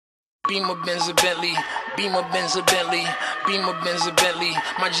Beamer, Benz, a Bentley. Beamer, Benz, a Bentley. Beamer, Benz, a Bentley.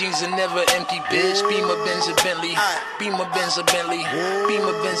 My jeans are never empty, bitch. Beamer, Benz, a Bentley. Beamer, Benz, a Bentley.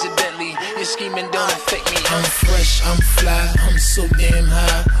 Beamer, Benz, a Bentley. Your scheming don't affect me. I'm fresh, I'm fly, I'm so damn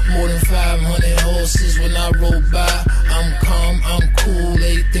high. More than 500 horses when I roll by. I'm calm, I'm cool,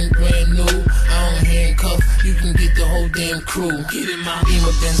 everything brand new. I don't handcuff, you can get the whole damn crew. Get in my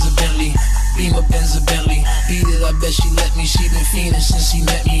Beamer, Benz, a Bentley. Beamer, Benz, a Bentley. Beat it, I bet she let me. She been fiending since she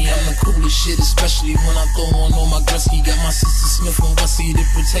met me. I'm the coolest shit, especially when I throw on all my Gretzky. Got my sister Smith and Wessie to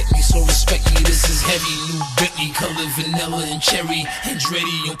protect me, so respect me. This is heavy, new Bentley, color vanilla and cherry.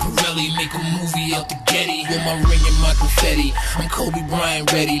 Andretti and Pirelli, make a movie out the Getty. With my ring and my confetti, I'm Kobe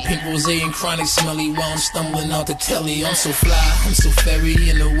Bryant ready. Pink rose and chronic smelly while I'm stumbling out the telly. I'm so fly, I'm so fairy,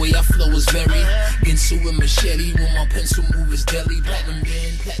 and the way I flow is very. Get to a machete when my pencil move is deadly. Platinum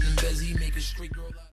band, platinum